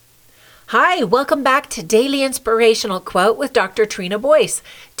Hi, welcome back to Daily Inspirational Quote with Dr. Trina Boyce.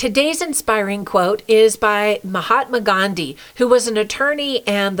 Today's inspiring quote is by Mahatma Gandhi, who was an attorney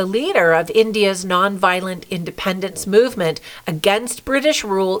and the leader of India's nonviolent independence movement against British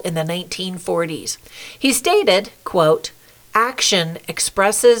rule in the 1940s. He stated, quote, "Action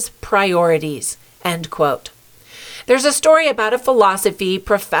expresses priorities," end quote. There's a story about a philosophy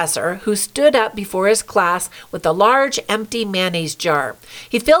professor who stood up before his class with a large empty mayonnaise jar.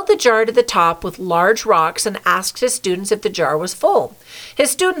 He filled the jar to the top with large rocks and asked his students if the jar was full.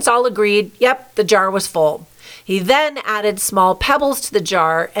 His students all agreed, yep, the jar was full. He then added small pebbles to the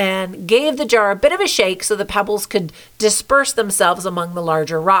jar and gave the jar a bit of a shake so the pebbles could disperse themselves among the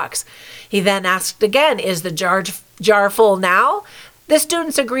larger rocks. He then asked again, is the jar full now? The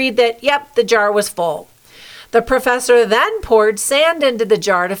students agreed that, yep, the jar was full. The professor then poured sand into the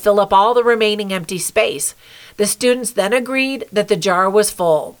jar to fill up all the remaining empty space. The students then agreed that the jar was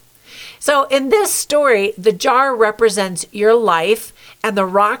full. So in this story, the jar represents your life, and the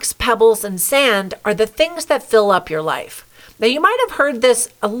rocks, pebbles, and sand are the things that fill up your life. Now, you might have heard this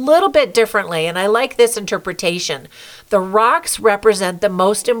a little bit differently, and I like this interpretation. The rocks represent the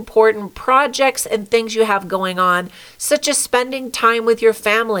most important projects and things you have going on, such as spending time with your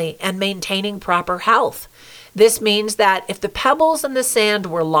family and maintaining proper health. This means that if the pebbles and the sand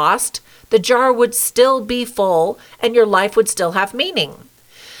were lost, the jar would still be full and your life would still have meaning.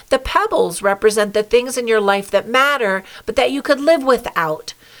 The pebbles represent the things in your life that matter, but that you could live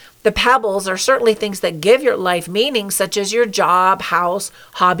without. The pebbles are certainly things that give your life meaning, such as your job, house,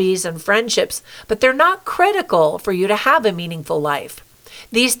 hobbies, and friendships, but they're not critical for you to have a meaningful life.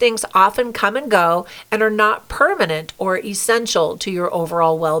 These things often come and go and are not permanent or essential to your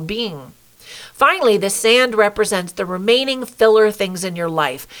overall well-being. Finally, the sand represents the remaining filler things in your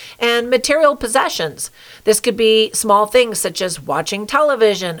life and material possessions. This could be small things such as watching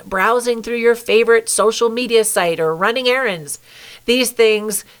television, browsing through your favorite social media site, or running errands. These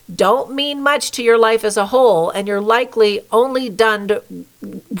things don't mean much to your life as a whole, and you're likely only done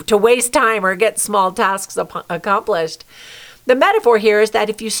to waste time or get small tasks accomplished. The metaphor here is that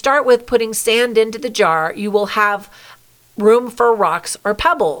if you start with putting sand into the jar, you will have room for rocks or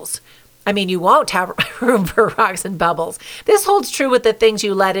pebbles. You won't have room for rocks and pebbles. This holds true with the things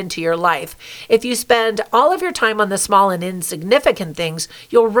you let into your life. If you spend all of your time on the small and insignificant things,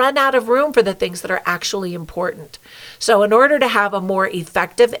 you'll run out of room for the things that are actually important. So in order to have a more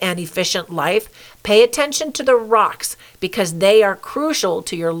effective and efficient life, pay attention to the rocks because they are crucial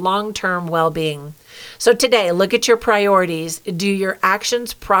to your long-term well-being. So today, look at your priorities. Do your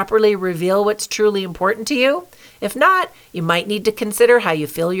actions properly reveal what's truly important to you? If not, you might need to consider how you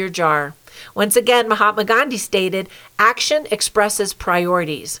fill your jar. Once again, Mahatma Gandhi stated, action expresses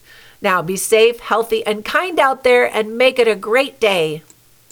priorities. Now be safe, healthy, and kind out there, and make it a great day.